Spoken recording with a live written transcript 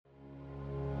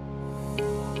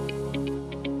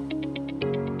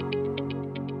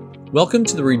Welcome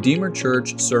to the Redeemer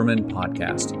Church Sermon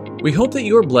Podcast. We hope that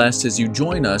you are blessed as you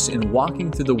join us in walking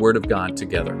through the Word of God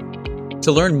together.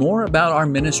 To learn more about our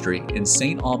ministry in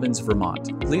St. Albans,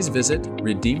 Vermont, please visit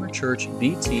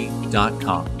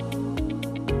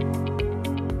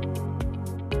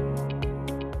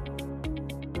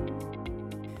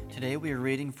redeemerchurchbt.com. Today we are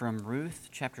reading from Ruth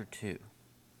chapter 2.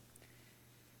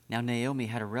 Now Naomi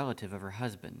had a relative of her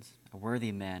husband's, a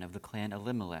worthy man of the clan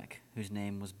Elimelech, whose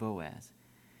name was Boaz.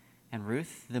 And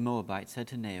Ruth the Moabite said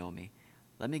to Naomi,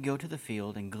 "Let me go to the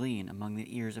field and glean among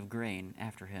the ears of grain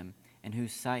after him, in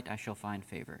whose sight I shall find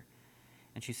favor."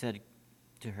 And she said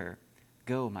to her,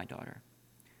 "Go, my daughter."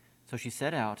 So she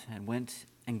set out and went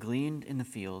and gleaned in the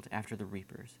field after the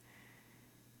reapers.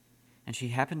 And she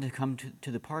happened to come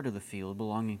to the part of the field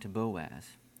belonging to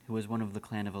Boaz, who was one of the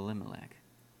clan of Elimelech.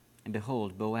 And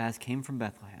behold, Boaz came from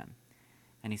Bethlehem.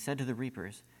 And he said to the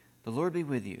reapers, "The Lord be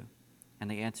with you."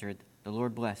 And they answered, "The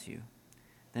Lord bless you."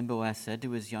 Then Boaz said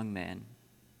to his young man,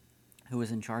 who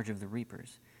was in charge of the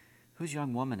reapers, "Whose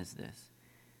young woman is this?"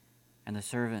 And the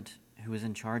servant who was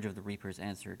in charge of the reapers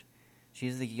answered, "She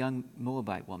is the young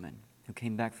Moabite woman who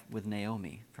came back with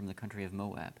Naomi from the country of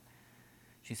Moab."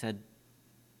 She said,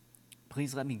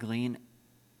 "Please let me glean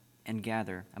and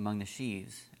gather among the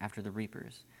sheaves after the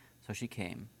reapers." So she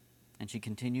came, and she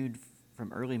continued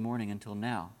from early morning until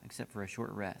now, except for a short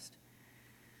rest.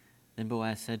 Then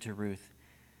Boaz said to Ruth,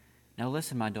 "Now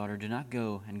listen, my daughter, do not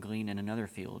go and glean in another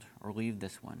field or leave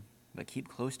this one, but keep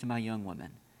close to my young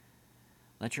women.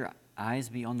 Let your eyes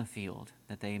be on the field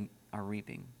that they are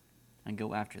reaping, and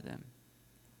go after them.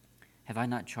 Have I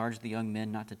not charged the young men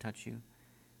not to touch you?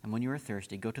 And when you are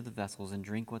thirsty, go to the vessels and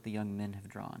drink what the young men have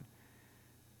drawn."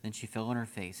 Then she fell on her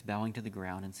face, bowing to the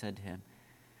ground, and said to him,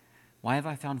 "Why have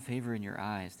I found favor in your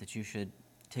eyes, that you should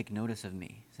take notice of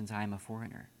me, since I am a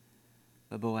foreigner?"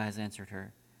 But Boaz answered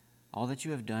her, "All that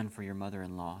you have done for your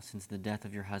mother-in-law since the death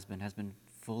of your husband has been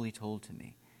fully told to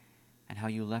me, and how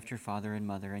you left your father and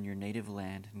mother and your native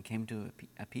land and came to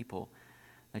a people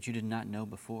that you did not know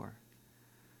before.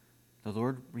 The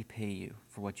Lord repay you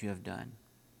for what you have done,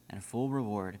 and a full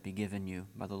reward be given you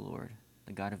by the Lord,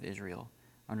 the God of Israel,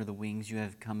 under the wings you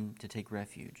have come to take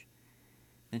refuge."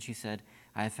 Then she said,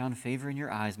 "I have found favor in your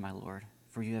eyes, my Lord,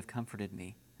 for you have comforted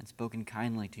me and spoken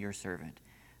kindly to your servant,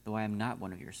 though I am not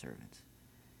one of your servants."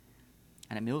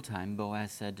 And at mealtime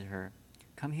Boaz said to her,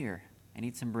 "Come here and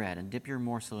eat some bread, and dip your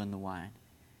morsel in the wine."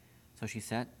 So she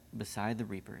sat beside the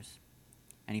reapers,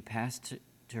 and he passed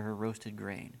to her roasted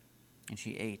grain, and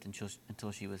she ate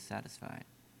until she was satisfied.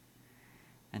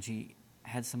 And she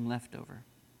had some left over.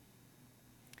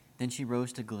 Then she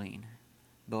rose to glean.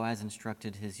 Boaz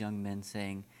instructed his young men,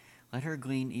 saying, "Let her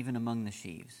glean even among the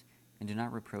sheaves, and do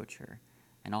not reproach her,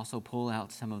 and also pull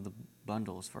out some of the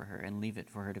bundles for her, and leave it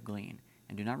for her to glean,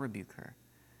 and do not rebuke her."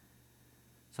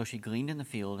 So she gleaned in the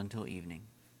field until evening.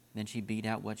 Then she beat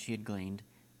out what she had gleaned,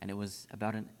 and it was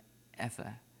about an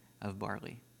ephah of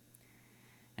barley.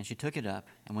 And she took it up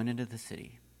and went into the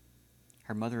city.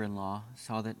 Her mother-in-law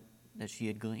saw that she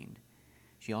had gleaned.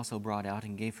 She also brought out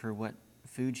and gave her what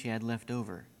food she had left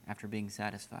over after being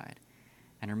satisfied.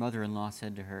 And her mother-in-law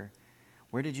said to her,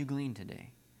 "Where did you glean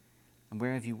today? And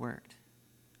where have you worked?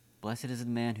 Blessed is the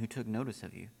man who took notice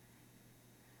of you."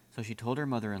 So she told her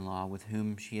mother-in-law with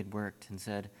whom she had worked, and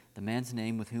said, "The man's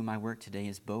name with whom I work today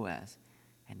is Boaz."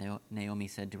 And Naomi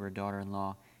said to her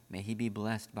daughter-in-law, "May he be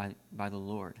blessed by the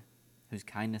Lord, whose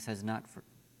kindness has not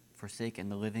forsaken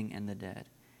the living and the dead."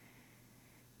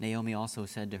 Naomi also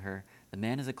said to her, "The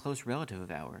man is a close relative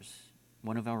of ours,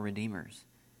 one of our redeemers."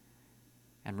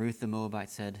 And Ruth the Moabite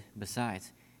said,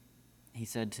 "Besides, he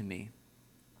said to me,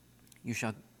 'You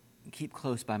shall keep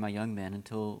close by my young men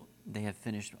until they have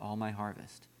finished all my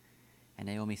harvest.'" And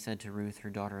Naomi said to Ruth, her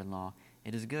daughter-in-law,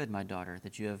 "It is good, my daughter,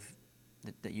 that you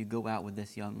go out with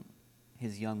his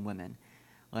young women,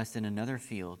 lest in another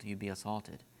field you be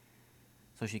assaulted."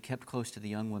 So she kept close to the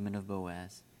young women of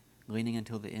Boaz, gleaning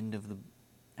until the end of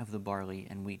the barley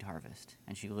and wheat harvest,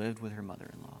 and she lived with her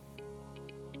mother-in-law.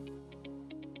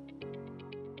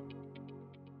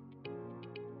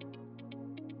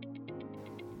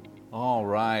 All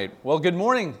right. Well, good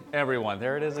morning, everyone.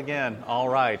 There it is again. All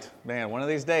right. Man, one of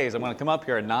these days I'm going to come up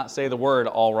here and not say the word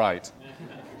all right.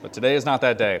 But today is not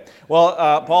that day.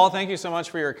 Well, Paul, thank you so much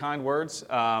for your kind words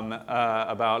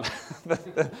about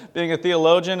being a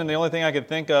theologian. And the only thing I could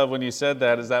think of when you said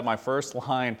that is that my first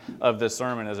line of this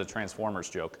sermon is a Transformers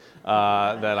joke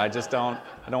that I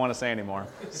don't want to say anymore.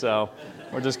 So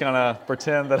we're just going to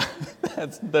pretend that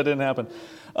that didn't happen.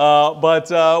 But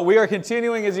we are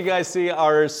continuing, as you guys see,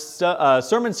 our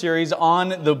sermon series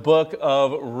on the book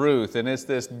of Ruth. And it's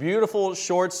this beautiful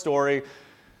short story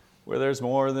where there's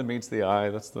more than meets the eye.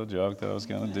 That's the joke that I was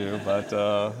going to do, but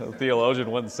a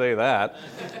theologian wouldn't say that.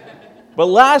 But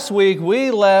last week, we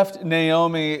left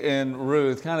Naomi and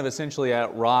Ruth kind of essentially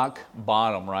at rock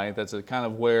bottom, right? That's kind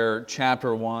of where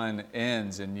chapter 1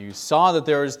 ends. And you saw that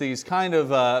there was these kind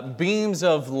of beams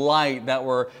of light that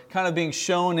were kind of being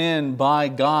shown in by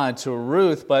God to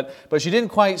Ruth, but she didn't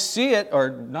quite see it, or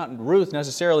not Ruth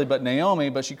necessarily, but Naomi,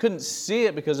 but she couldn't see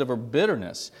it because of her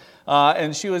bitterness.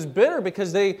 And she was bitter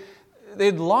because they'd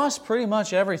lost pretty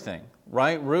much everything.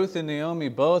 Right? Ruth and Naomi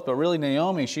both, but really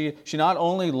Naomi, she not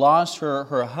only lost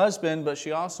her husband, but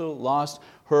she also lost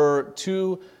her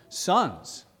 2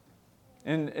 sons.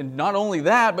 And not only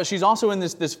that, but she's also in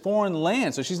this foreign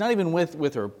land, so she's not even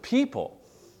with her people.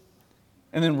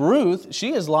 And then Ruth,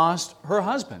 she has lost her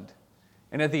husband.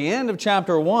 And at the end of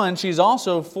chapter 1, she's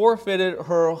also forfeited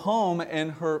her home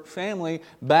and her family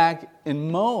back in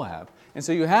Moab. And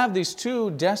so you have these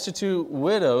 2 destitute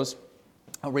widows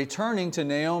returning to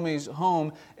Naomi's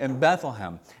home in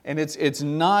Bethlehem. And it's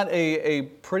not a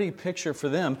pretty picture for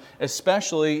them,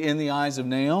 especially in the eyes of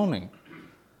Naomi.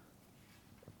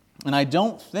 And I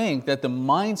don't think that the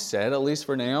mindset, at least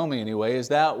for Naomi anyway,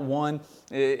 is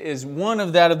one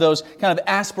of those kind of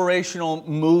aspirational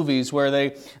movies where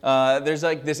there's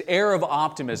like this air of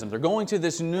optimism. They're going to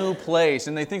this new place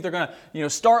and they think they're going to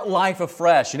start life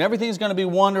afresh and everything's going to be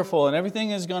wonderful and everything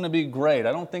is going to be great.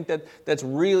 I don't think that's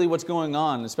really what's going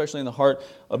on, especially in the heart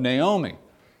of Naomi.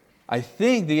 I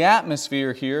think the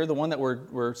atmosphere here, the one that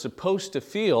we're supposed to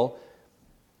feel,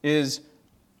 is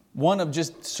one of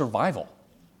just survival.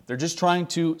 They're just trying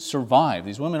to survive.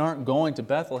 These women aren't going to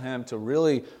Bethlehem to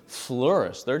really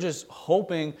flourish. They're just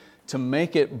hoping to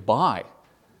make it by.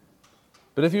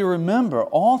 But if you remember,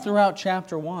 all throughout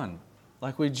chapter 1,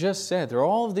 like we just said, there are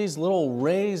all of these little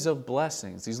rays of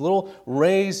blessings, these little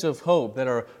rays of hope that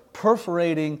are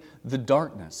perforating the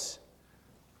darkness.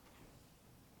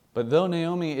 But though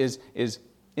Naomi is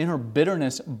in her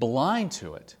bitterness blind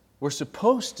to it, we're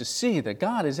supposed to see that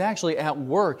God is actually at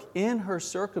work in her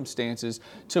circumstances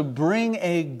to bring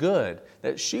a good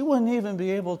that she wouldn't even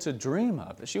be able to dream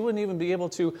of, that she wouldn't even be able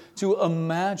to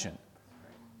imagine.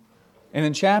 And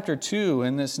in chapter 2,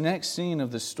 in this next scene of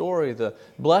the story, the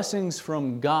blessings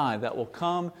from God that will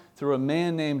come through a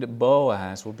man named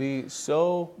Boaz will be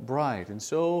so bright and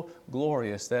so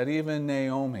glorious that even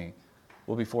Naomi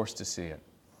will be forced to see it.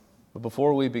 But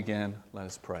before we begin, let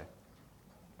us pray.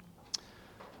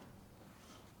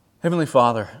 Heavenly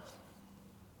Father,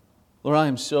 Lord, I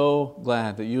am so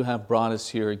glad that you have brought us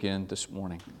here again this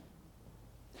morning.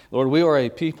 Lord, we are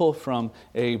a people from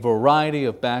a variety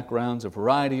of backgrounds, a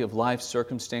variety of life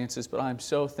circumstances, but I'm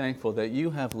so thankful that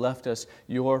you have left us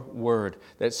your word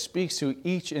that speaks to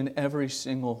each and every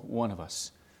single one of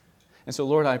us. And so,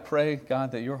 Lord, I pray,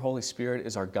 God, that your Holy Spirit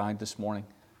is our guide this morning.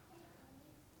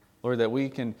 Lord, that we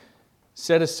can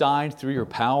set aside through your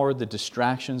power the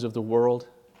distractions of the world,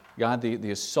 God,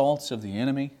 the assaults of the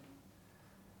enemy,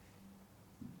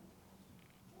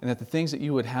 and that the things that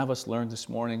you would have us learn this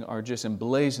morning are just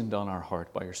emblazoned on our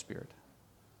heart by your Spirit.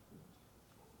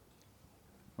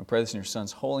 We pray this in your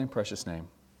Son's holy and precious name.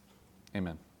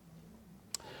 Amen.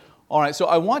 All right, so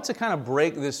I want to kind of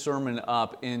break this sermon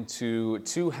up into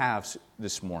 2 halves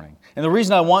this morning. And the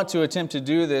reason I want to attempt to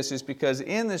do this is because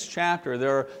in this chapter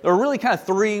there are really kind of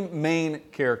 3 main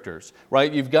characters,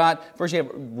 right? First you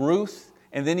have Ruth,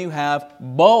 and then you have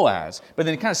Boaz. But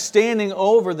then kind of standing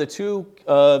over the 2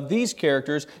 of these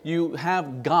characters, you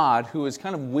have God who is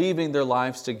kind of weaving their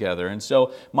lives together. And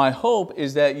so my hope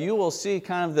is that you will see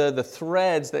kind of the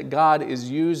threads that God is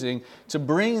using to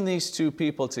bring these 2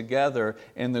 people together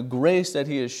and the grace that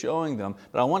He is showing them.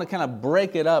 But I want to kind of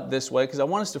break it up this way because I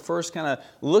want us to first kind of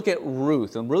look at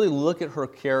Ruth and really look at her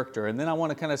character. And then I want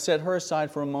to kind of set her aside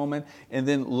for a moment and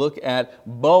then look at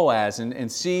Boaz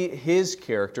and see his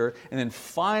character. And then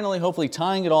finally, hopefully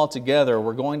tying it all together,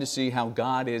 we're going to see how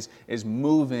God is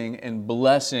moving and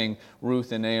blessing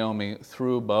Ruth and Naomi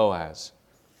through Boaz.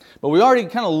 But we already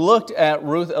kind of looked at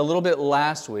Ruth a little bit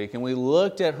last week, and we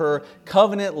looked at her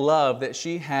covenant love that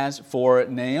she has for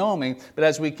Naomi. But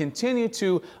as we continue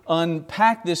to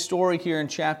unpack this story here in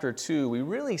chapter 2, we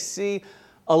really see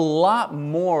a lot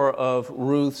more of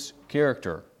Ruth's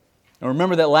character. And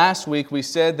remember that last week we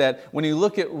said that when you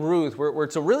look at Ruth, we're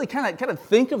to really kind of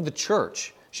think of the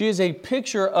church. She is a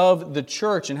picture of the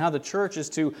church and how the church is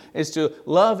to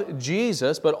love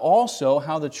Jesus, but also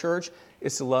how the church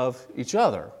is to love each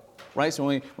other. Right? So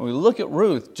when we look at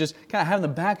Ruth, just kind of have in the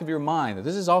back of your mind that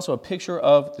this is also a picture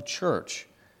of the church.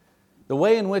 The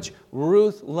way in which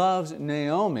Ruth loves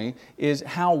Naomi is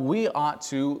how we ought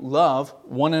to love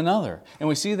one another. And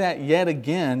we see that yet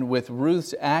again with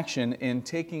Ruth's action in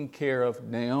taking care of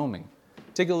Naomi.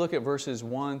 Take a look at verses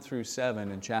 1 through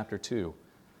 7 in chapter 2.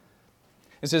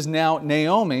 It says, "Now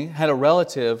Naomi had a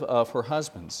relative of her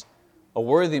husband's, a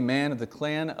worthy man of the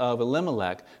clan of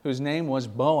Elimelech, whose name was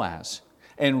Boaz.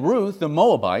 And Ruth the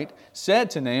Moabite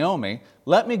said to Naomi,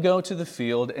 'Let me go to the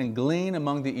field and glean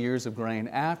among the ears of grain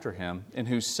after him, in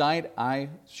whose sight I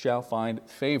shall find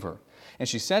favor.' And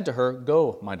she said to her,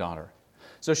 'Go, my daughter.'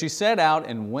 So she set out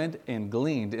and went and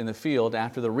gleaned in the field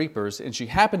after the reapers, and she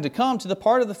happened to come to the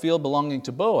part of the field belonging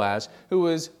to Boaz, who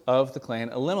was of the clan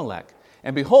Elimelech.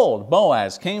 And behold,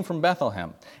 Boaz came from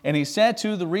Bethlehem, and he said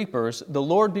to the reapers, 'The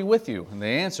Lord be with you.' And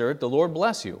they answered, 'The Lord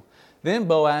bless you.' Then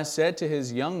Boaz said to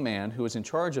his young man who was in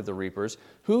charge of the reapers,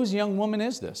 'Whose young woman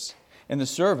is this?' And the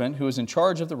servant who was in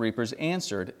charge of the reapers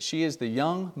answered, 'She is the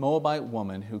young Moabite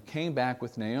woman who came back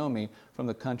with Naomi from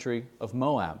the country of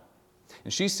Moab.'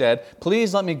 And she said,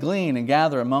 'Please let me glean and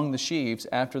gather among the sheaves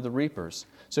after the reapers.'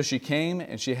 So she came,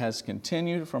 and she has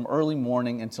continued from early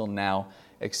morning until now,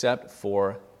 except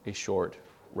for a short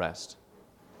rest."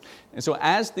 And so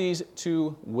as these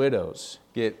two widows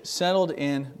get settled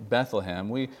in Bethlehem,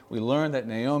 we learn that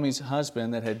Naomi's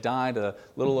husband that had died a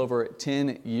little over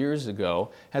 10 years ago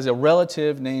has a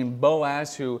relative named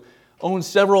Boaz who owns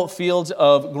several fields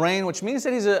of grain, which means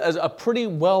that he's a pretty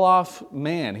well-off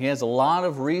man. He has a lot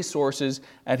of resources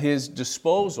at his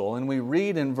disposal. And we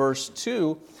read in verse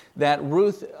 2 that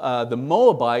Ruth, the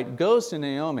Moabite, goes to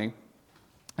Naomi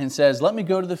and says, "Let me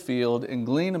go to the field and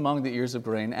glean among the ears of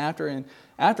grain after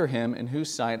him, in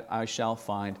whose sight I shall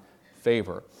find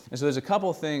favor." And so there's a couple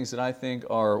of things that I think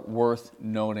are worth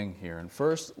noting here. And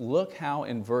first, look how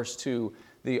in verse 2,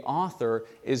 the author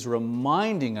is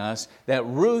reminding us that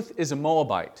Ruth is a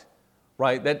Moabite,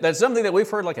 right? That's something that we've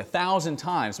heard like 1,000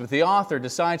 times, but the author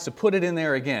decides to put it in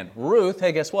there again. Ruth,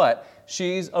 hey, guess what?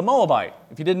 She's a Moabite,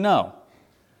 if you didn't know.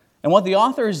 And what the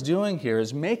author is doing here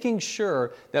is making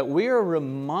sure that we are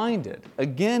reminded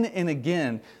again and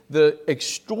again the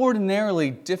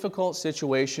extraordinarily difficult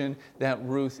situation that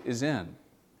Ruth is in.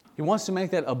 He wants to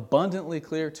make that abundantly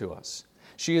clear to us.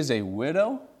 She is a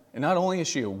widow, and not only is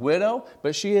she a widow,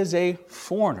 but she is a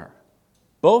foreigner.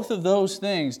 Both of those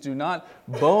things do not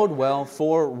bode well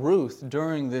for Ruth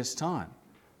during this time.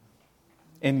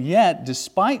 And yet,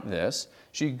 despite this,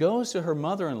 she goes to her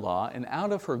mother-in-law and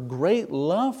out of her great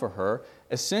love for her,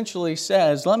 essentially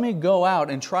says, "Let me go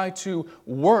out and try to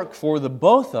work for the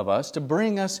both of us to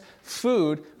bring us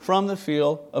food from the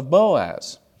field of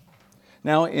Boaz."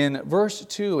 Now in verse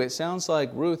 2, it sounds like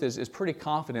Ruth is pretty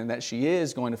confident that she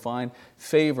is going to find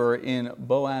favor in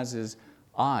Boaz's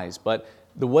eyes. But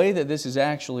the way that this is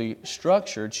actually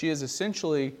structured, she is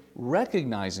essentially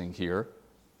recognizing here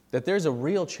that there's a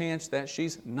real chance that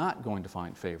she's not going to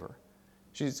find favor.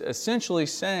 She's essentially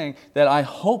saying that I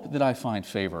hope that I find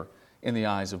favor in the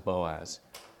eyes of Boaz.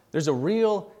 There's a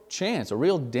real chance, a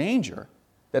real danger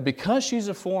that because she's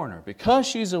a foreigner, because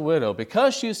she's a widow,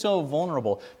 because she's so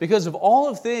vulnerable, because of all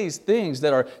of these things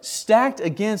that are stacked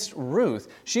against Ruth,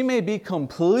 she may be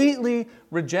completely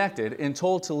rejected and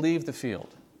told to leave the field.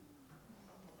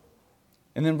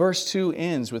 And then verse 2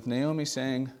 ends with Naomi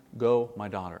saying, "Go, my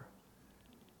daughter."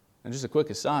 And just a quick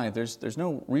aside, there's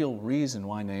no real reason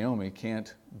why Naomi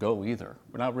can't go either.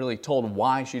 We're not really told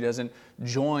why she doesn't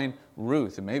join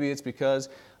Ruth. And maybe it's because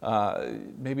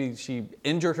maybe she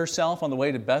injured herself on the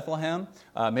way to Bethlehem.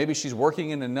 Maybe she's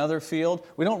working in another field.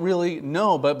 We don't really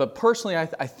know, but personally I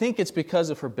think it's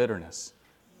because of her bitterness.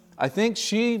 I think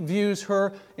she views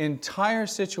her entire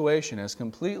situation as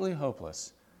completely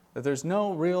hopeless, that there's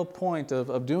no real point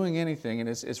of doing anything, and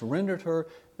it's rendered her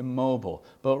immobile.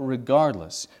 But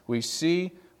regardless, we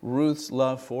see Ruth's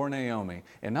love for Naomi,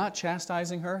 and not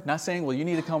chastising her, not saying, well, you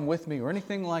need to come with me or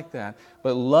anything like that,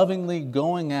 but lovingly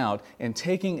going out and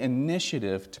taking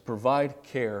initiative to provide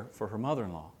care for her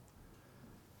mother-in-law.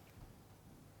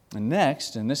 And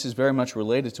next, and this is very much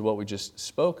related to what we just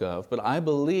spoke of, but I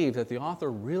believe that the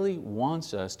author really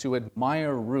wants us to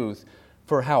admire Ruth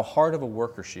for how hard of a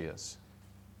worker she is.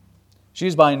 She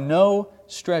is by no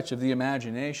stretch of the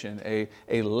imagination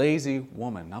a lazy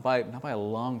woman, not by a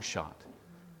long shot.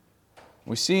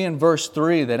 We see in verse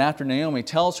 3 that after Naomi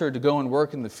tells her to go and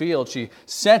work in the field, she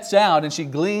sets out and she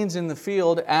gleans in the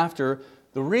field after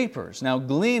the reapers. Now,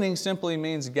 gleaning simply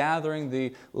means gathering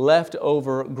the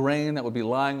leftover grain that would be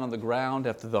lying on the ground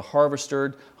after the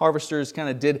harvesters kind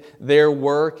of did their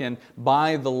work, and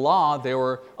by the law, they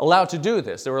were allowed to do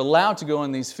this. They were allowed to go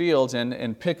in these fields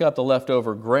and pick up the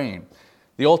leftover grain.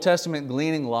 The Old Testament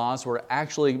gleaning laws were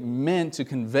actually meant to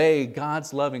convey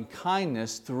God's loving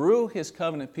kindness through His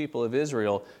covenant people of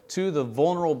Israel to the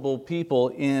vulnerable people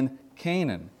in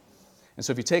Canaan. And so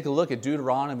if you take a look at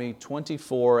Deuteronomy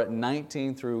 24,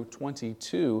 19 through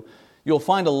 22, you'll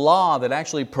find a law that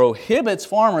actually prohibits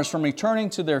farmers from returning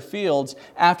to their fields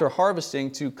after harvesting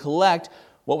to collect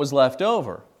what was left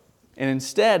over. And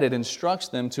instead, it instructs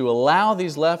them to allow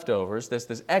these leftovers,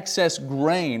 this excess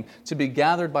grain, to be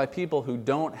gathered by people who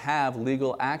don't have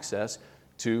legal access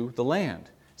to the land.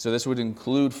 So this would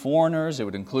include foreigners, it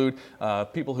would include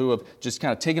people who have just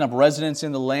kind of taken up residence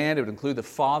in the land, it would include the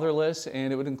fatherless,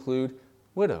 and it would include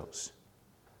widows.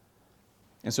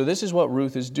 And so this is what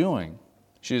Ruth is doing.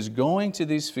 She is going to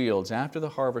these fields after the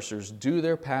harvesters do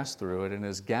their pass through it and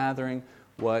is gathering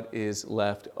what is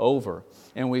left over.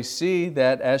 And we see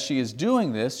that as she is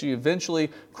doing this, she eventually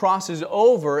crosses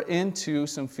over into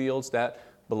some fields that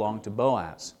belong to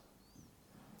Boaz.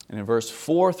 And in verse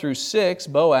 4 through 6,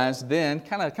 Boaz then,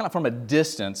 kind of from a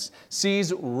distance,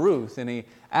 sees Ruth, and he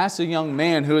asks a young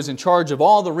man who is in charge of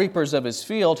all the reapers of his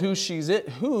field whose she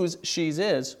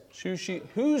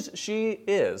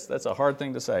is. That's a hard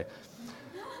thing to say.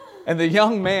 And the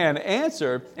young man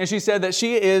answered, and she said that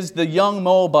she is the young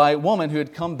Moabite woman who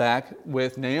had come back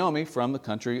with Naomi from the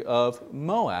country of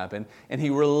Moab. And he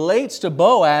relates to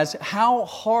Boaz how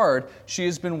hard she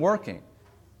has been working.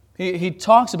 He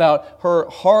talks about her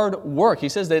hard work. He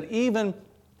says that even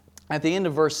at the end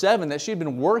of verse 7, that she'd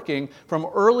been working from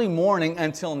early morning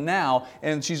until now,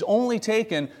 and she's only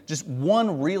taken just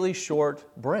one really short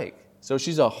break. So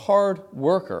she's a hard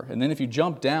worker. And then if you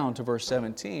jump down to verse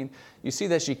 17, you see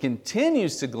that she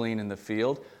continues to glean in the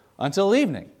field until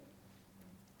evening.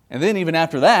 And then even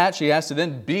after that, she has to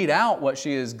then beat out what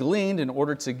she has gleaned in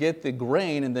order to get the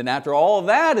grain. And then after all of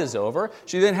that is over,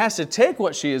 she then has to take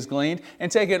what she has gleaned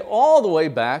and take it all the way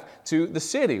back to the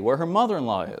city where her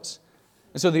mother-in-law is.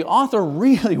 And so the author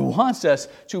really wants us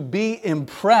to be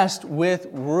impressed with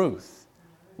Ruth.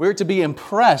 We're to be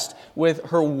impressed with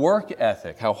her work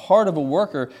ethic, how hard of a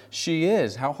worker she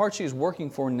is, how hard she is working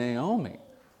for Naomi.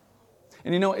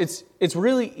 And you know, it's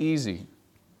really easy,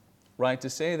 right,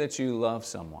 to say that you love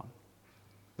someone.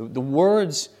 The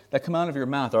words that come out of your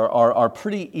mouth are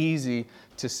pretty easy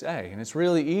to say. And it's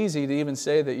really easy to even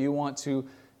say that you want to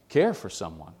care for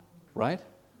someone, right?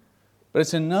 But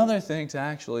it's another thing to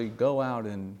actually go out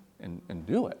and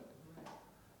do it.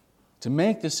 To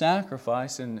make the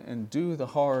sacrifice and do the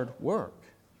hard work.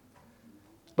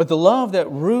 But the love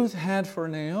that Ruth had for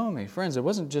Naomi, friends, it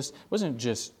wasn't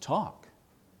just talk.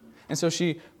 And so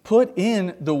she put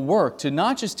in the work to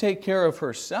not just take care of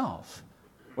herself,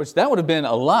 which that would have been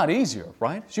a lot easier,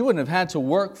 right? She wouldn't have had to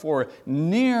work for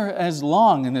near as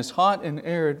long in this hot and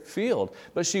arid field.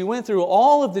 But she went through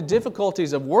all of the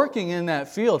difficulties of working in that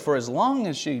field for as long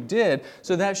as she did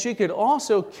so that she could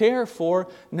also care for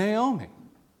Naomi.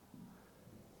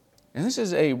 And this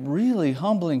is a really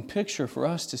humbling picture for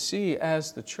us to see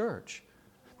as the church.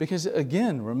 Because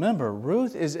again, remember,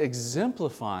 Ruth is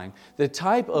exemplifying the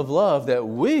type of love that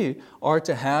we are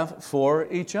to have for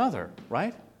each other,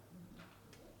 right?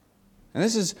 And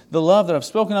this is the love that I've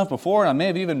spoken of before, and I may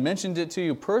have even mentioned it to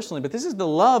you personally, but this is the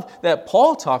love that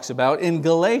Paul talks about in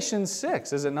Galatians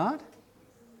 6, is it not?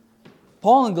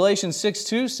 Paul in Galatians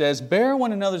 6:2 says, "Bear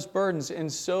one another's burdens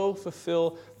and so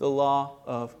fulfill the law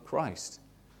of Christ."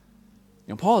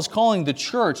 And Paul is calling the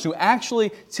church to actually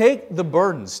take the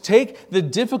burdens, take the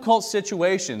difficult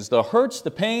situations, the hurts,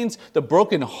 the pains, the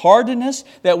brokenheartedness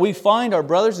that we find our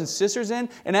brothers and sisters in,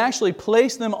 and actually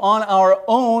place them on our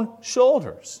own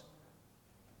shoulders.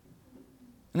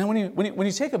 And then when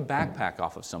you take a backpack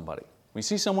off of somebody, when you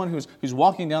see someone who's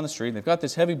walking down the street, and they've got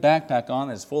this heavy backpack on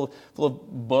that's full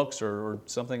of books or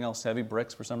something else, heavy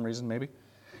bricks for some reason maybe,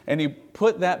 and you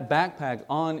put that backpack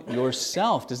on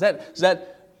yourself, does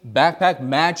that backpack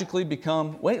magically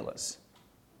become weightless?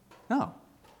 No,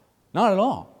 not at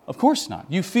all. Of course not.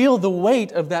 You feel the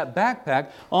weight of that backpack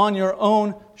on your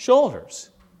own shoulders.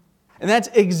 And that's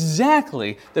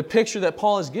exactly the picture that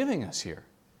Paul is giving us here.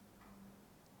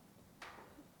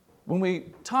 When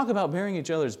we talk about bearing each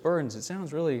other's burdens, it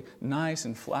sounds really nice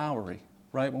and flowery,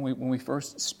 right, when we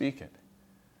first speak it.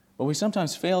 But we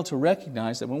sometimes fail to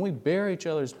recognize that when we bear each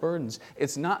other's burdens,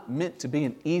 it's not meant to be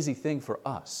an easy thing for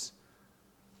us.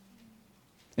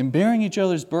 In bearing each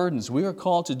other's burdens, we are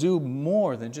called to do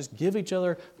more than just give each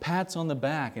other pats on the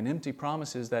back and empty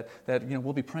promises that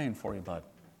we'll be praying for you, bud.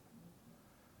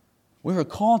 We are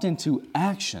called into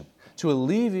action to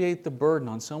alleviate the burden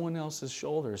on someone else's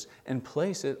shoulders and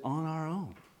place it on our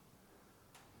own.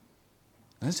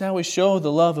 And this is how we show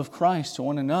the love of Christ to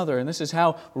one another, and this is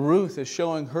how Ruth is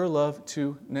showing her love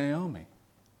to Naomi.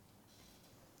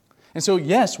 And so,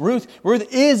 yes, Ruth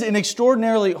is an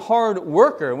extraordinarily hard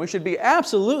worker, and we should be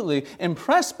absolutely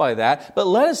impressed by that, but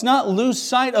let us not lose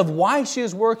sight of why she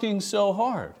is working so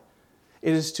hard.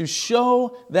 It is to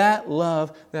show that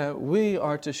love that we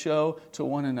are to show to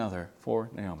one another for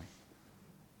Naomi.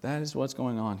 That is what's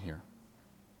going on here.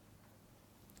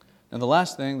 Now, the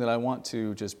last thing that I want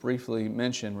to just briefly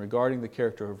mention regarding the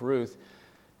character of Ruth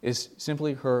is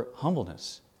simply her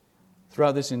humbleness.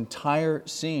 Throughout this entire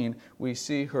scene, we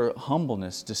see her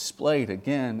humbleness displayed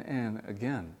again and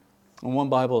again. And one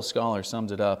Bible scholar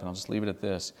sums it up, and I'll just leave it at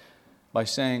this, by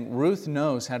saying, Ruth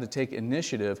knows how to take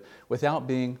initiative without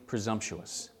being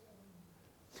presumptuous.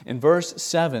 In verse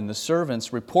 7, the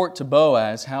servants report to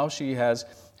Boaz how she had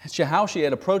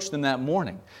approached them that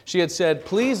morning. She had said,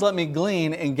 "Please let me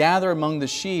glean and gather among the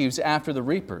sheaves after the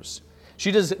reapers."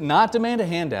 She does not demand a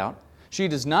handout. She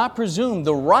does not presume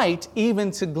the right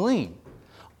even to glean.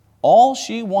 All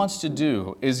she wants to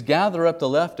do is gather up the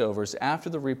leftovers after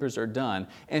the reapers are done,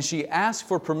 and she asks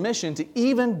for permission to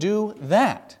even do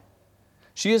that.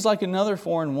 She is like another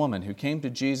foreign woman who came to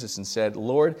Jesus and said,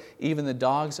 "Lord, even the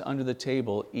dogs under the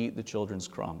table eat the children's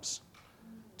crumbs."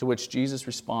 To which Jesus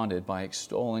responded by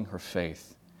extolling her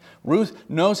faith. Ruth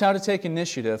knows how to take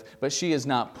initiative, but she is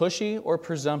not pushy or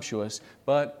presumptuous,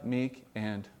 but meek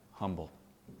and humble.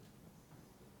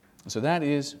 So that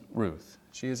is Ruth.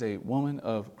 She is a woman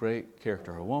of great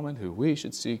character, a woman who we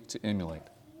should seek to emulate.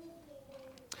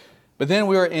 But then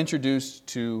we are introduced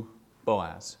to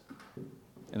Boaz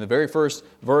in the very first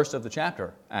verse of the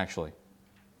chapter, actually.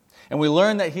 And we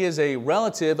learn that he is a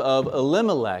relative of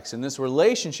Elimelech's, and this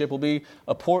relationship will be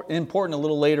important a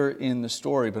little later in the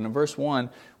story. But in verse 1,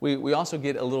 we also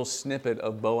get a little snippet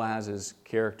of Boaz's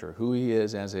character, who he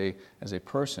is as a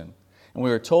person. And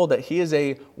we are told that he is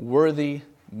a worthy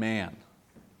man.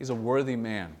 He's a worthy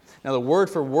man. Now the word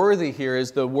for worthy here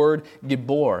is the word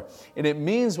gibor. And it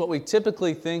means what we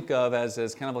typically think of as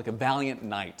kind of like a valiant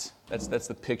knight. That's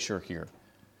the picture here.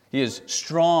 He is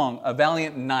strong, a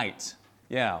valiant knight.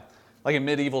 Yeah, like in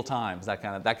medieval times, that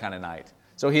kind of knight.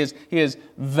 So he is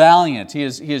valiant, he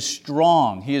is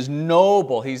strong, he is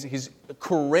noble, he's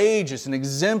courageous and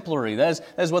exemplary. That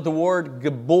is what the word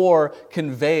gibor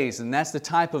conveys. And that's the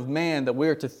type of man that we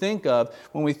are to think of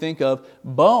when we think of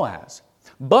Boaz.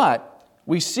 But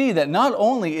we see that not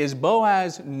only is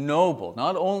Boaz noble,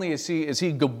 not only is he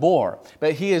gibor,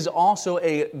 but he is also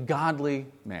a godly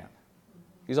man.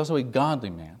 He's also a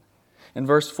godly man. In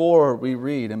verse 4 we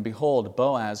read, "And behold,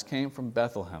 Boaz came from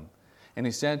Bethlehem, and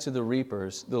he said to the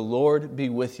reapers, 'The Lord be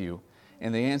with you.'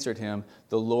 And they answered him,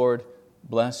 'The Lord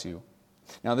bless you.'"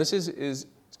 Now this is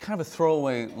kind of a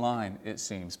throwaway line, it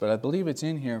seems, but I believe it's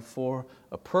in here for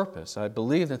a purpose. I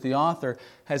believe that the author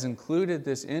has included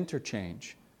this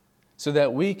interchange so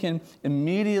that we can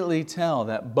immediately tell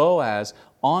that Boaz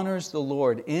honors the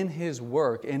Lord in his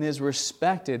work and is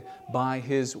respected by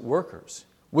his workers.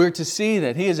 We're to see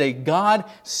that he is a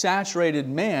God-saturated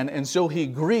man, and so he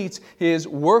greets his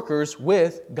workers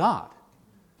with God.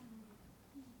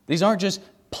 These aren't just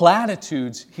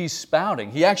platitudes he's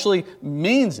spouting. He actually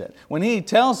means it. When he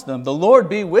tells them, "The Lord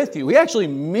be with you," he actually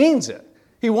means it.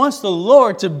 He wants the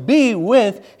Lord to be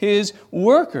with his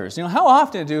workers. You know, how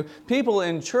often do people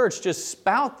in church just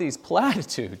spout these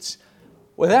platitudes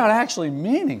without actually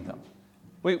meaning them?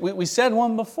 We said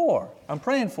one before. "I'm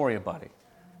praying for you, buddy."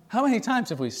 How many times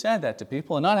have we said that to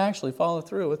people and not actually followed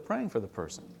through with praying for the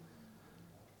person?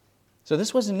 So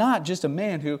this was not just a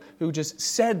man who just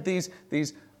said these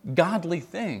godly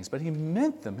things, but he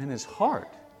meant them in his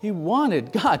heart. He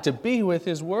wanted God to be with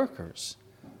his workers.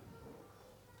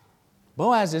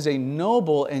 Boaz is a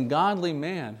noble and godly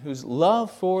man whose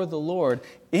love for the Lord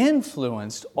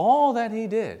influenced all that he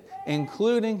did,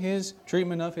 including his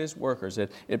treatment of his workers.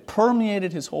 It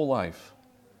permeated his whole life.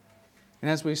 And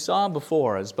as we saw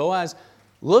before, as Boaz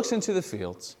looks into the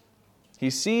fields, he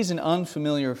sees an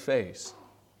unfamiliar face.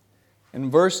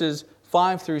 In verses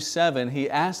 5 through 7, he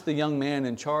asks the young man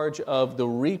in charge of the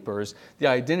reapers the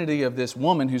identity of this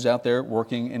woman who's out there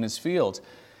working in his fields.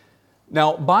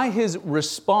 Now, by his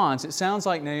response, it sounds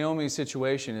like Naomi's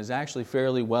situation is actually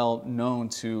fairly well known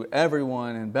to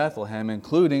everyone in Bethlehem,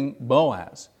 including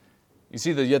Boaz. You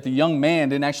see that yet the young man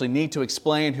didn't actually need to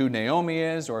explain who Naomi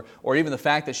is or even the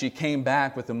fact that she came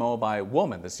back with the Moabite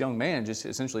woman. This young man just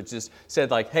essentially just said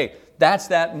like, "Hey, that's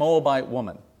that Moabite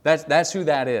woman. That's who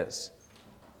that is."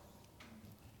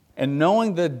 And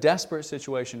knowing the desperate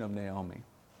situation of Naomi,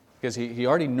 because he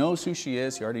already knows who she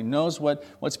is, he already knows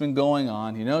what's been going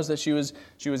on. He knows that she was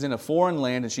in a foreign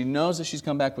land, and she knows that she's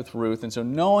come back with Ruth. And so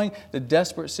knowing the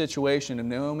desperate situation of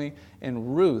Naomi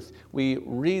and Ruth, we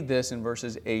read this in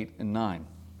verses 8 and 9.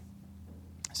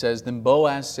 It says, Then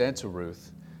Boaz said to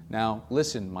Ruth, Now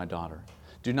listen, my daughter.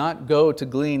 Do not go to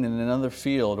glean in another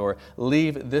field or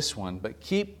leave this one, but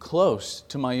keep close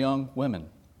to my young women.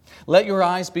 Let your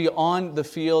eyes be on the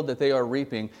field that they are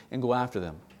reaping and go after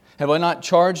them. Have I not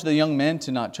charged the young men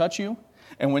to not touch you?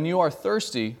 And when you are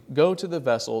thirsty, go to the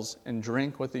vessels and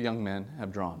drink what the young men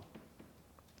have drawn.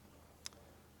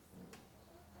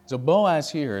 So Boaz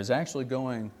here is actually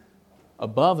going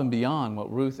above and beyond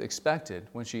what Ruth expected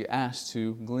when she asked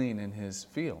to glean in his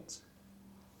fields.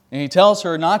 And he tells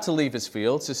her not to leave his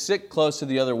fields, to sit close to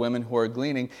the other women who are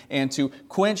gleaning, and to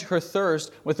quench her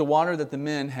thirst with the water that the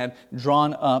men had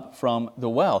drawn up from the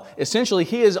well. Essentially,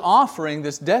 he is offering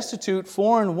this destitute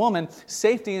foreign woman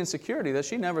safety and security that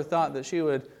she never thought that she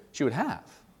would have.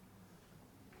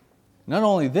 Not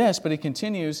only this, but he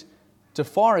continues to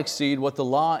far exceed what the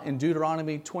law in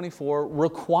Deuteronomy 24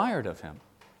 required of him.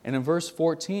 And in verse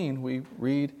 14, we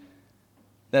read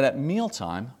that at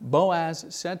mealtime, Boaz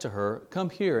said to her, Come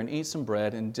here and eat some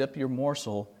bread and dip your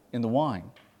morsel in the wine.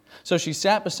 So she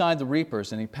sat beside the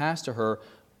reapers, and he passed to her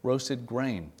roasted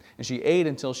grain. And she ate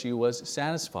until she was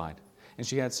satisfied, and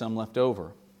she had some left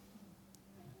over.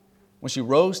 When she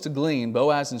rose to glean,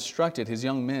 Boaz instructed his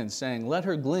young men, saying, Let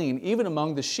her glean even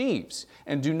among the sheaves,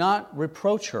 and do not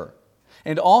reproach her.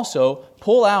 And also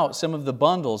pull out some of the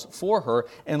bundles for her,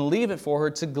 and leave it for her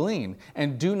to glean,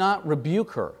 and do not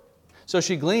rebuke her. So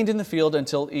she gleaned in the field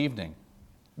until evening.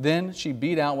 Then she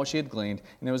beat out what she had gleaned,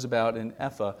 and it was about an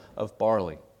ephah of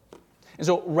barley. And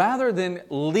so rather than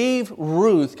leave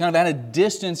Ruth kind of at a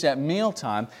distance at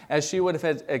mealtime, as she would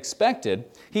have expected,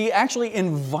 he actually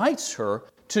invites her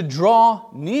to draw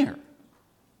near.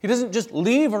 He doesn't just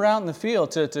leave her out in the field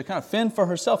to kind of fend for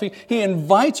herself. He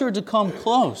invites her to come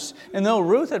close. And though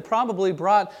Ruth had probably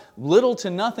brought little to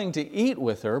nothing to eat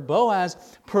with her,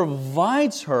 Boaz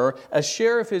provides her a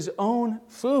share of his own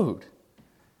food.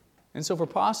 And so for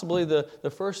possibly the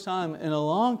first time in a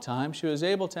long time, she was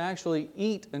able to actually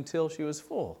eat until she was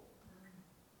full.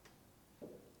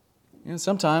 And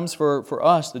sometimes for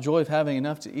us, the joy of having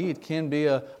enough to eat can be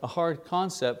a hard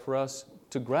concept for us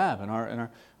to grab in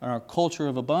our culture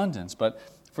of abundance. But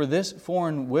for this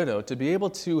foreign widow to be able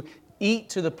to eat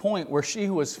to the point where she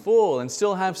was full and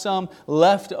still have some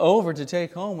left over to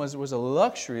take home was a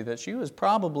luxury that she was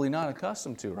probably not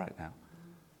accustomed to right now.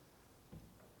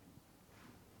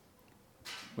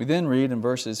 We then read in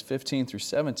verses 15 through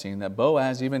 17 that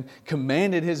Boaz even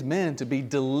commanded his men to be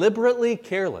deliberately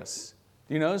careless.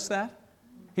 Do you notice that?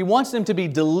 He wants them to be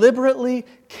deliberately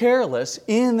careless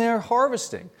in their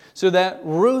harvesting so that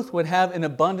Ruth would have an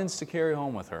abundance to carry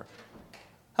home with her.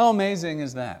 How amazing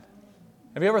is that?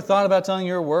 Have you ever thought about telling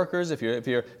your workers, if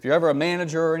you're ever a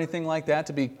manager or anything like that,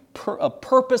 to be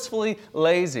purposefully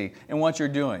lazy in what you're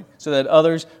doing so that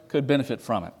others could benefit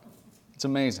from it? It's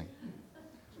amazing.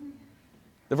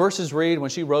 The verses read, When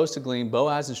she rose to glean,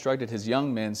 Boaz instructed his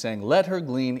young men, saying, Let her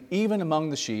glean even among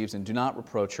the sheaves, and do not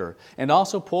reproach her. And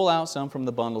also pull out some from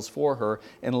the bundles for her,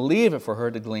 and leave it for her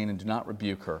to glean, and do not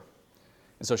rebuke her.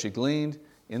 And so she gleaned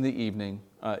in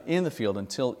the field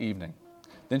until evening.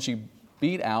 Then she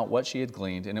beat out what she had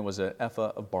gleaned, and it was an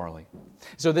ephah of barley.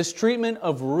 So this treatment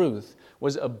of Ruth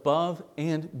was above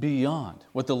and beyond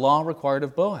what the law required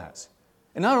of Boaz.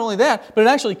 And not only that, but it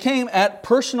actually came at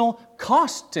personal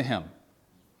cost to him.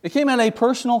 It came at a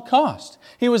personal cost.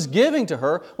 He was giving to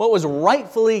her what was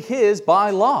rightfully his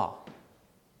by law.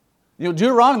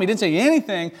 Deuteronomy didn't say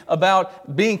anything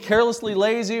about being carelessly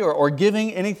lazy or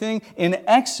giving anything in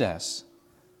excess.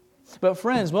 But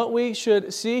friends, what we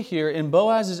should see here in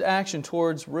Boaz's action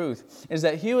towards Ruth is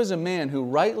that he was a man who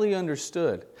rightly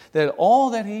understood that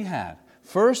all that he had,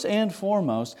 first and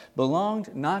foremost,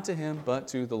 belonged not to him but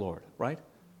to the Lord, right?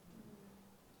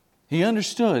 He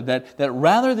understood that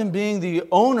rather than being the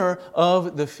owner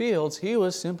of the fields, he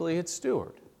was simply its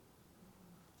steward.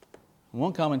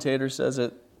 One commentator says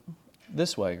it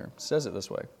this way.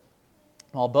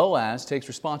 While Boaz takes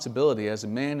responsibility as a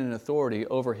man in authority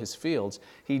over his fields,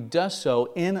 he does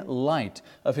so in light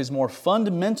of his more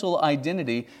fundamental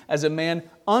identity as a man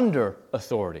under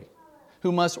authority,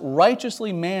 who must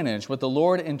righteously manage what the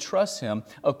Lord entrusts him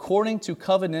according to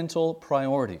covenantal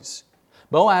priorities.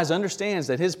 Boaz understands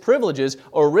that his privileges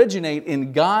originate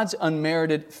in God's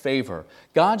unmerited favor.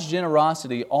 God's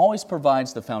generosity always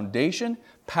provides the foundation,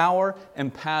 power,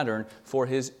 and pattern for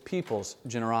His people's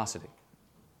generosity.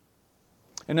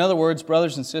 In other words,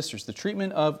 brothers and sisters, the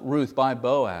treatment of Ruth by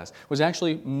Boaz was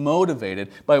actually motivated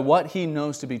by what he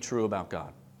knows to be true about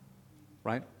God.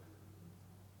 Right?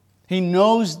 He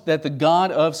knows that the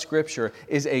God of Scripture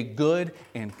is a good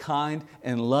and kind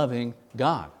and loving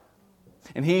God.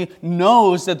 And he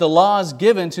knows that the laws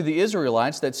given to the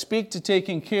Israelites that speak to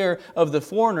taking care of the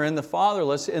foreigner and the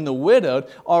fatherless and the widowed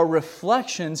are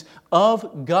reflections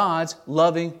of God's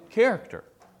loving character.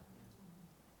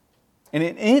 And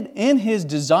in his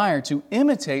desire to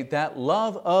imitate that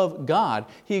love of God,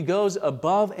 he goes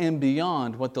above and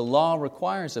beyond what the law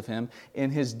requires of him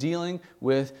in his dealing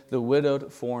with the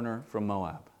widowed foreigner from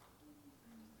Moab.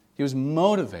 He was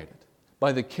motivated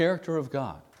by the character of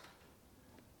God.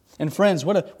 And friends,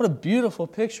 what a beautiful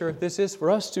picture this is for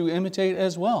us to imitate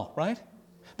as well, right?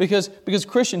 Because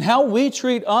Christian, how we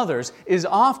treat others is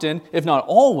often, if not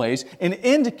always, an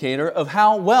indicator of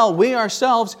how well we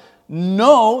ourselves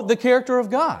know the character of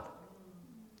God.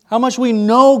 How much we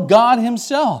know God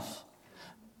Himself.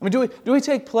 I mean, do we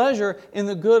take pleasure in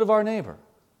the good of our neighbor?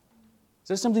 Is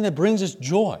this something that brings us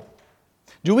joy?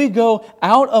 Do we go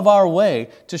out of our way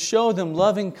to show them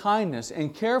loving kindness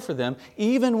and care for them,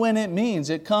 even when it means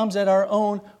it comes at our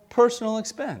own personal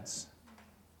expense?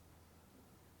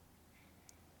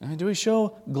 And do we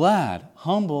show glad,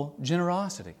 humble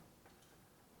generosity?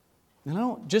 And I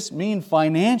don't just mean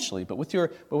financially, but with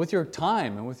your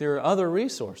time and with your other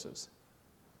resources.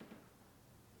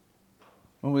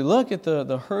 When we look at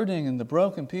the hurting and the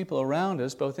broken people around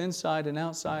us, both inside and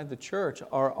outside the church,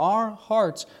 are our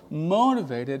hearts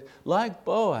motivated, like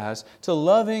Boaz, to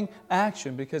loving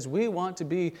action because we want to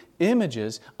be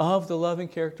images of the loving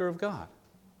character of God?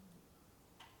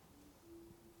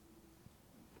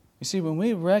 You see, when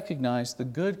we recognize the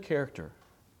good character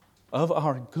of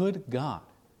our good God,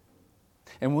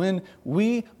 and when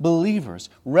we believers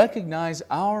recognize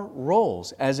our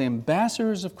roles as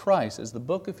ambassadors of Christ, as the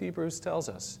book of Hebrews tells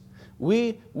us,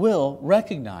 we will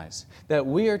recognize that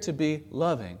we are to be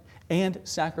loving and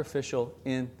sacrificial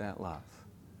in that love.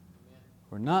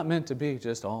 We're not meant to be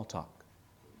just all talk.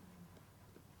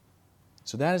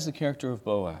 So that is the character of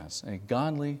Boaz, a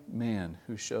godly man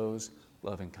who shows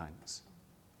loving kindness.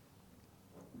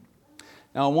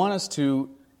 Now I want us to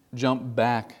jump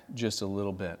back just a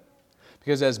little bit.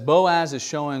 Because as Boaz is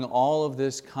showing all of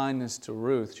this kindness to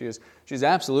Ruth, she's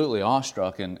absolutely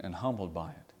awestruck and humbled by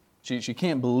it. She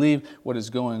can't believe what is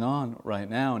going on right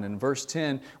now. And in verse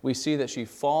 10, we see that she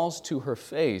falls to her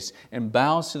face and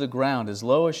bows to the ground as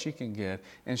low as she can get.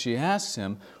 And she asks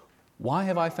him, "Why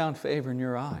have I found favor in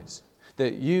your eyes,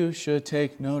 that you should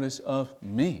take notice of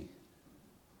me,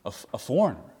 a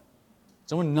foreigner,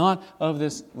 someone not of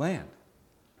this land?"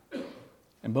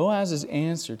 And Boaz's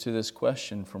answer to this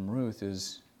question from Ruth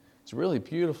is really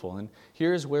beautiful. And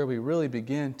here's where we really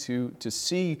begin to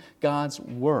see God's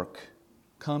work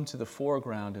come to the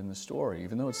foreground in the story,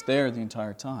 even though it's there the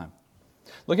entire time.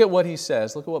 Look at what he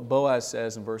says. Look at what Boaz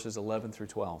says in verses 11 through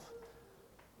 12.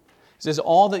 He says,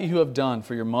 "All that you have done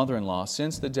for your mother-in-law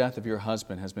since the death of your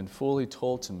husband has been fully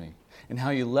told to me, and how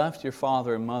you left your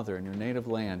father and mother in your native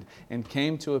land and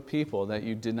came to a people that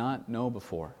you did not know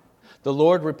before. The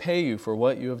Lord repay you for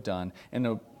what you have done, and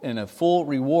a full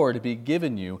reward be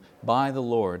given you by the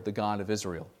Lord, the God of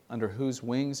Israel, under whose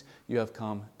wings you have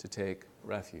come to take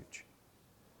refuge."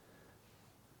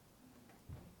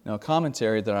 Now, a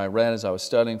commentary that I read as I was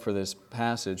studying for this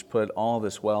passage put all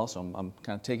this well, so I'm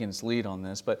kind of taking its lead on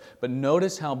this. But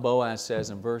notice how Boaz says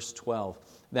in verse 12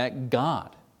 that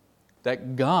God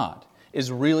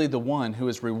is really the one who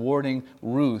is rewarding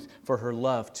Ruth for her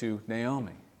love to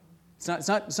Naomi. It's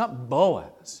not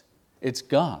Boaz, it's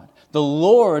God. The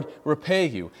Lord repay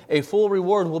you. A full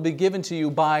reward will be given to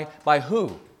you by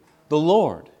who? The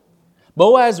Lord.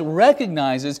 Boaz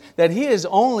recognizes that he is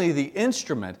only the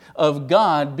instrument of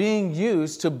God being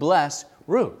used to bless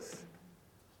Ruth.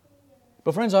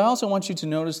 But friends, I also want you to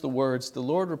notice the words, "The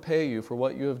Lord repay you for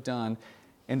what you have done,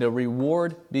 and a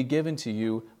reward be given to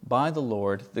you by the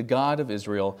Lord, the God of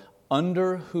Israel,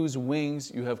 under whose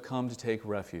wings you have come to take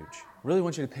refuge." I really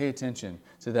want you to pay attention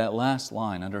to that last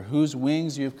line, "under whose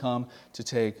wings you have come to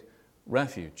take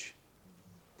refuge."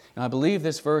 And I believe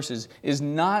this verse is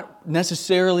not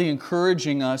necessarily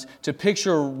encouraging us to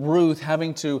picture Ruth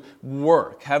having to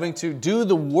do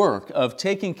the work of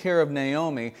taking care of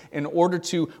Naomi in order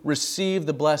to receive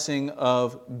the blessing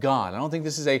of God. I don't think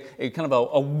this is a kind of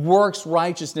a works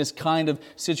righteousness kind of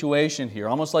situation here.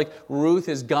 Almost like Ruth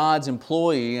is God's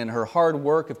employee and her hard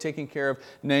work of taking care of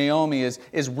Naomi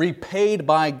is repaid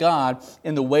by God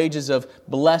in the wages of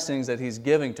blessings that He's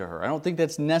giving to her. I don't think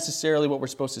that's necessarily what we're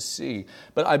supposed to see.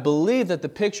 But I believe that the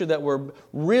picture that we're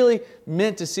really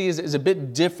meant to see is a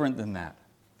bit different than that.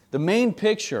 The main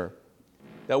picture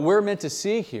that we're meant to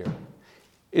see here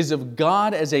is of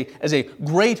God as a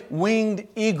great winged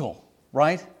eagle,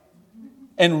 right?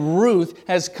 And Ruth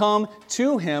has come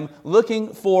to Him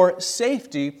looking for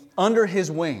safety under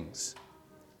His wings.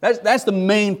 That's the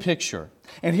main picture.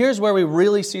 And here's where we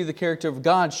really see the character of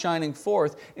God shining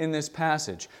forth in this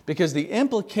passage. Because the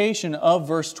implication of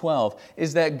verse 12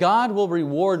 is that God will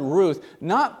reward Ruth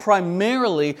not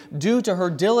primarily due to her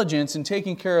diligence in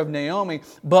taking care of Naomi,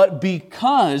 but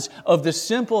because of the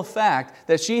simple fact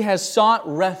that she has sought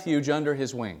refuge under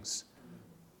His wings.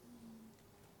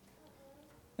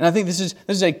 And I think this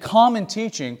is a common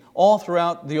teaching all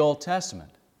throughout the Old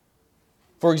Testament.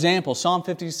 For example, Psalm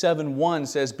 57:1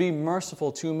 says, "Be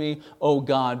merciful to me, O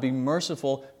God, be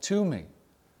merciful to me.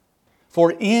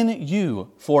 For in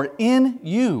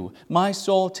you, my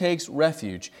soul takes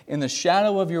refuge. In the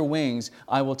shadow of your wings,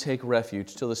 I will take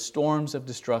refuge till the storms of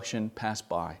destruction pass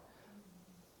by."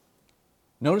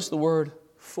 Notice the word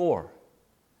 "for."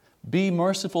 Be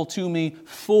merciful to me,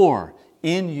 for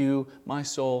in you, my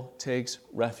soul takes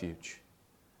refuge.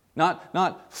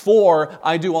 Not for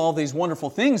I do all these wonderful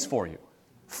things for you.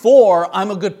 For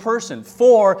I'm a good person,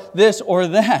 for this or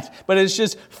that. But it's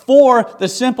just for the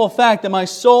simple fact that my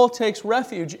soul takes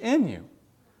refuge in you.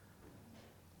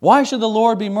 Why should the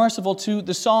Lord be merciful to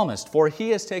the psalmist? For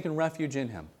he has taken refuge in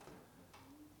him.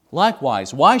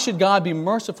 Likewise, why should God be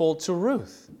merciful to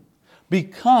Ruth?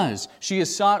 Because she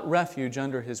has sought refuge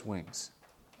under His wings.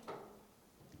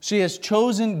 She has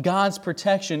chosen God's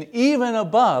protection even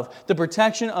above the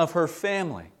protection of her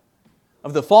family,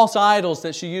 of the false idols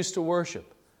that she used to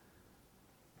worship,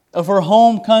 of her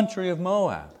home country of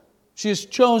Moab. She has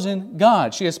chosen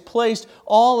God. She has placed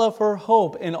all of her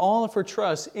hope and all of her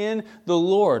trust in the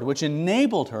Lord, which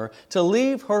enabled her to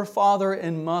leave her father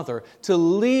and mother, to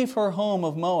leave her home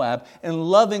of Moab,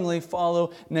 and lovingly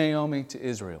follow Naomi to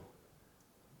Israel.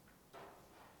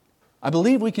 I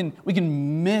believe we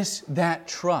can miss that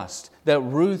trust that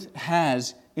Ruth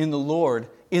has in the Lord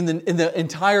in the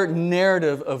entire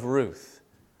narrative of Ruth.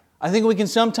 I think we can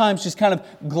sometimes just kind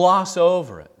of gloss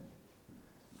over it.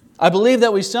 I believe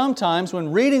that we sometimes,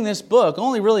 when reading this book,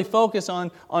 only really focus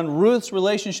on Ruth's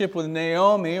relationship with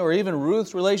Naomi or even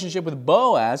Ruth's relationship with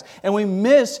Boaz, and we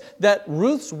miss that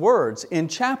Ruth's words in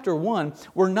chapter 1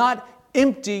 were not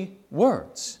empty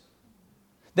words.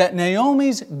 That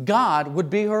Naomi's God would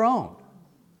be her own.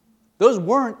 Those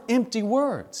weren't empty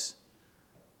words.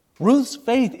 Ruth's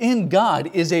faith in God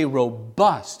is a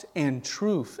robust and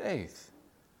true faith.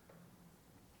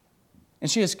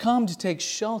 And she has come to take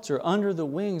shelter under the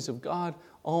wings of God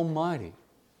Almighty.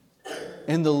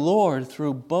 And the Lord,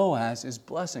 through Boaz, is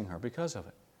blessing her because of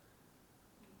it.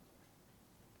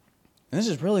 And this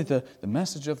is really the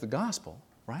message of the gospel,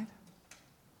 right?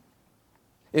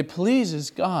 It pleases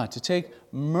God to take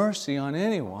mercy on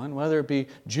anyone, whether it be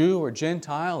Jew or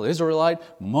Gentile, Israelite,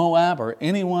 Moab, or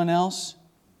anyone else,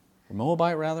 or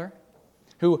Moabite rather,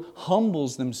 who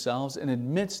humbles themselves and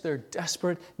admits their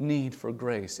desperate need for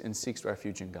grace and seeks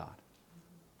refuge in God.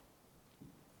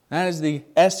 That is the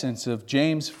essence of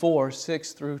James 4,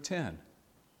 6 through 10.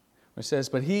 It says,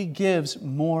 "But He gives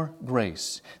more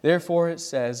grace. Therefore it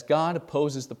says, God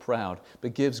opposes the proud,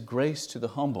 but gives grace to the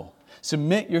humble.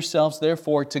 Submit yourselves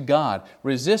therefore to God.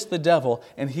 Resist the devil,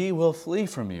 and he will flee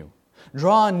from you.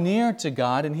 Draw near to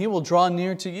God, and He will draw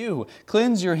near to you.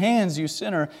 Cleanse your hands, you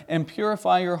sinner, and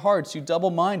purify your hearts, you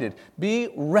double-minded. Be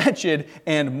wretched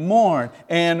and mourn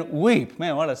and weep."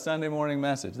 Man, what a Sunday morning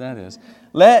message that is.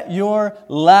 "Let your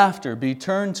laughter be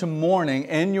turned to mourning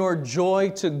and your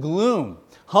joy to gloom.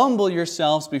 Humble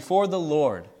yourselves before the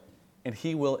Lord, and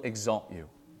He will exalt you."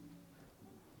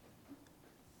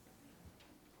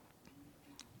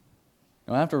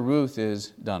 Now, after Ruth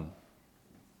is done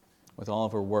with all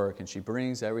of her work, and she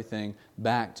brings everything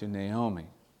back to Naomi,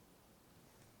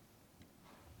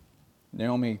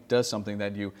 Naomi does something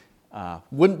that you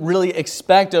wouldn't really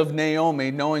expect of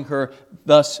Naomi, knowing her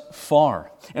thus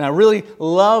far. And I really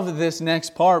love this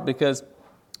next part because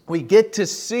we get to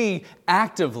see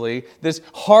actively this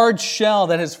hard shell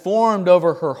that has formed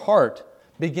over her heart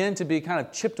begin to be kind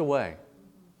of chipped away.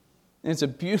 And it's a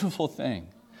beautiful thing.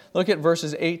 Look at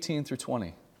verses 18 through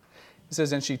 20. It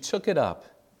says, "And she took it up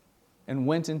and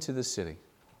went into the city.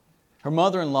 Her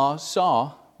mother-in-law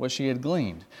saw what she had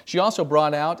gleaned. She also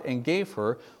brought out and gave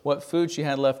her what food she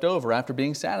had left over after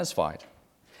being satisfied.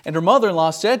 And her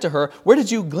mother-in-law said to her, 'Where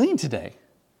did you glean today?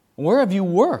 Where have you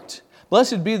worked?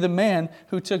 Blessed be the man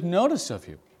who took notice of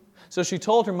you.' So she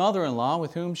told her mother-in-law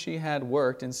with whom she had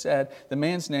worked and said, 'The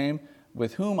man's name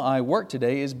with whom I work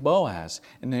today is Boaz.'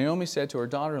 And Naomi said to her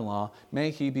daughter-in-law, 'May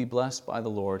he be blessed by the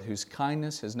Lord, whose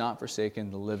kindness has not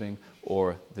forsaken the living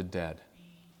or the dead.'"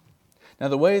 Now,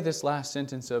 the way this last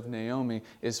sentence of Naomi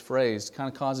is phrased kind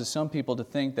of causes some people to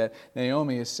think that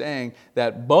Naomi is saying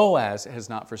that Boaz has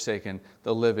not forsaken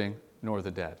the living nor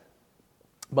the dead.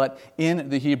 But in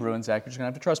the Hebrew, and Zach, you're just going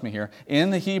to have to trust me here, in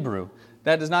the Hebrew,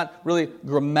 that does not really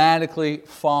grammatically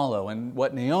follow. And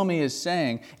what Naomi is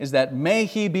saying is that may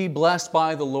he be blessed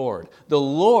by the Lord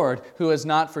who has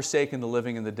not forsaken the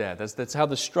living and the dead. That's how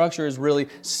the structure is really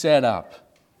set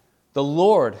up. The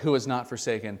Lord who has not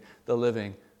forsaken the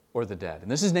living or the dead. And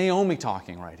this is Naomi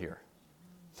talking right here.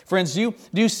 Friends, do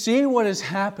you see what is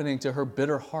happening to her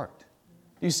bitter heart?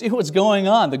 You see what's going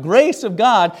on. The grace of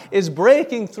God is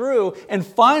breaking through and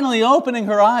finally opening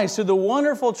her eyes to the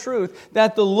wonderful truth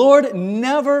that the Lord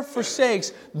never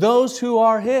forsakes those who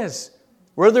are His,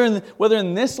 whether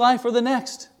in this life or the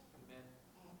next.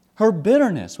 Her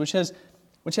bitterness,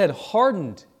 which had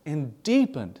hardened and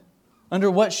deepened under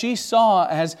what she saw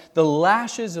as the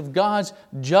lashes of God's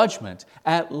judgment,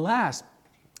 at last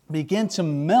begin to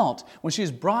melt when she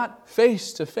is brought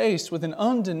face to face with an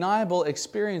undeniable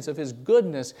experience of His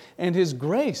goodness and His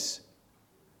grace.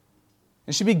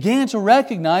 And she began to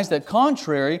recognize that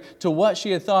contrary to what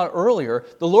she had thought earlier,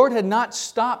 the Lord had not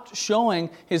stopped showing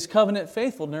His covenant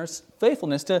faithfulness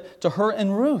to her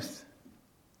and Ruth.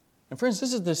 And friends,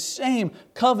 this is the same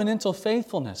covenantal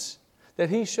faithfulness that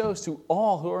He shows to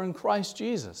all who are in Christ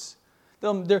Jesus.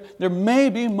 There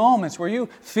may be moments where you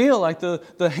feel like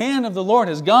the hand of the Lord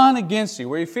has gone against you,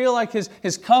 where you feel like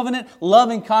His covenant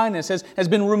loving kindness has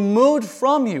been removed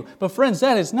from you. But friends,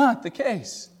 that is not the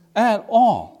case at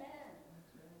all.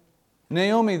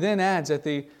 Naomi then adds at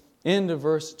the end of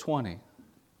verse 20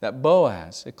 that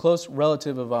Boaz, a close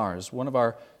relative of ours,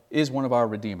 is one of our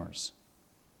redeemers.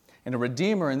 And a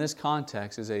redeemer in this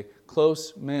context is a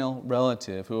close male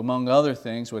relative who, among other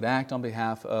things, would act on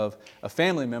behalf of a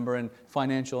family member in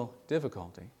financial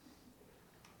difficulty.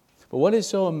 But what is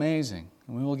so amazing,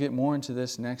 and we will get more into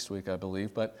this next week, I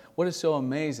believe, but what is so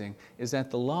amazing is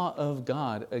that the law of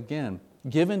God, again,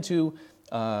 given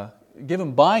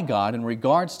by God in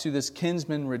regards to this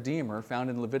kinsman redeemer found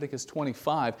in Leviticus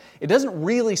 25, it doesn't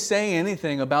really say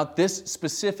anything about this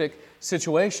specific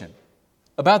situation,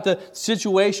 about the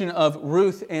situation of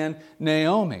Ruth and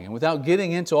Naomi. And without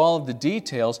getting into all of the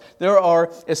details, there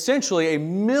are essentially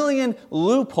 1,000,000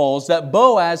 loopholes that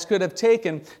Boaz could have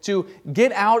taken to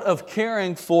get out of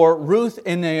caring for Ruth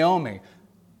and Naomi.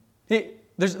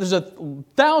 There's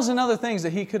 1,000 other things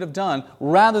that he could have done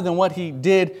rather than what he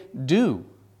did do.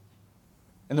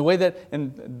 And the way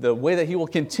that he will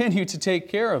continue to take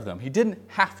care of them. He didn't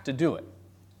have to do it.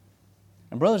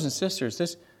 And brothers and sisters,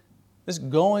 this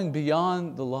going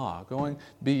beyond the law, going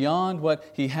beyond what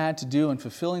he had to do and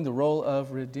fulfilling the role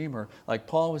of Redeemer, like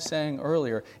Paul was saying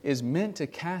earlier, is meant to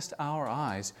cast our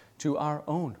eyes to our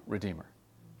own Redeemer.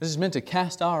 This is meant to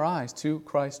cast our eyes to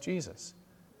Christ Jesus.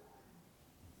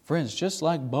 Friends, just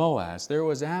like Boaz, there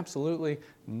was absolutely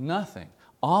nothing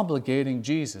obligating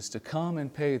Jesus to come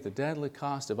and pay the deadly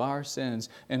cost of our sins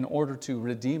in order to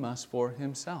redeem us for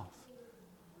Himself.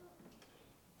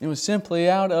 It was simply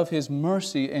out of His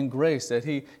mercy and grace that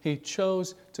He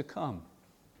chose to come.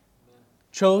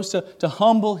 Chose to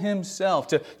humble Himself,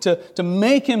 to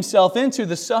make Himself into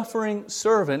the suffering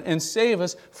servant and save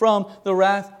us from the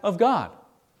wrath of God.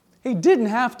 He didn't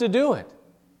have to do it.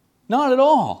 Not at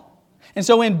all. And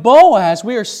so in Boaz,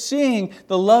 we are seeing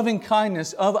the loving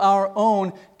kindness of our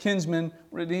own kinsman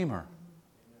Redeemer.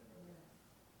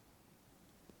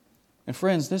 And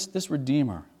friends, this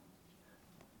Redeemer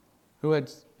who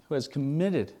has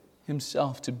committed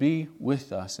Himself to be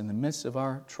with us in the midst of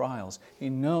our trials, He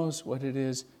knows what it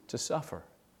is to suffer.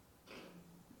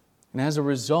 And as a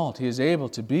result, He is able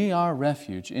to be our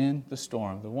refuge in the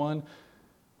storm, the one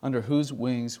under whose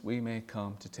wings we may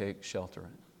come to take shelter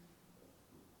in.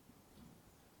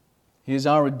 He is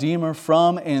our Redeemer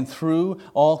from and through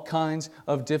all kinds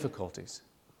of difficulties.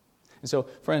 And so,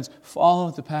 friends,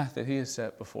 follow the path that He has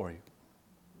set before you.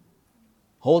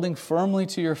 Holding firmly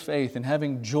to your faith and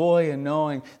having joy in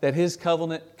knowing that His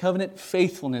covenant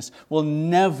faithfulness will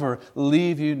never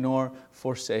leave you nor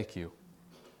forsake you.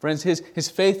 Friends, His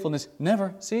faithfulness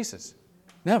never ceases.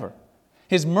 Never.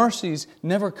 His mercies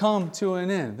never come to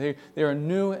an end. They are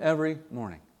new every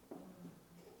morning.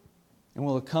 And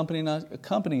will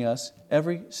accompany us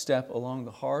every step along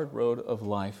the hard road of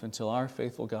life until our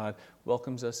faithful God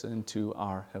welcomes us into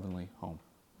our heavenly home.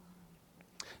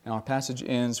 Now our passage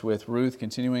ends with Ruth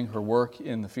continuing her work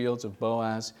in the fields of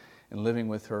Boaz and living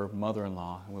with her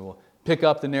mother-in-law. And we will pick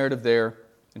up the narrative there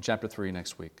in chapter 3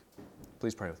 next week.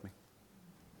 Please pray with me.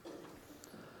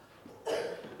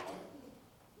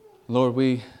 Lord,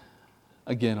 we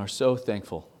again are so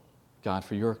thankful, God,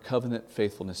 for Your covenant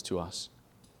faithfulness to us.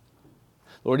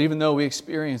 Lord, even though we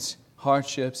experience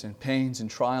hardships and pains and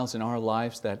trials in our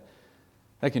lives that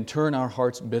can turn our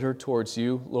hearts bitter towards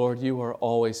You, Lord, You are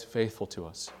always faithful to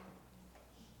us.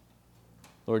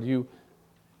 Lord, you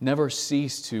never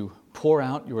cease to pour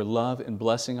out your love and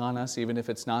blessing on us, even if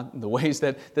it's not in the ways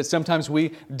that sometimes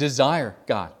we desire,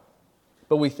 God.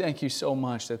 But we thank you so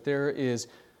much that there is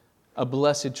a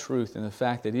blessed truth in the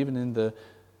fact that even in the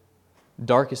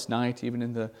darkest night, even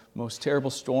in the most terrible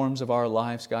storms of our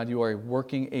lives, God, you are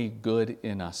working a good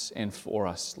in us and for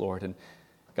us, Lord. And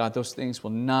God, those things will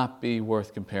not be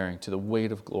worth comparing to the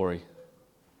weight of glory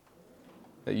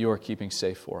that you are keeping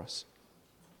safe for us.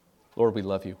 Lord, we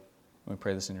love you. We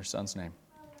pray this in your Son's name.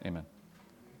 Amen.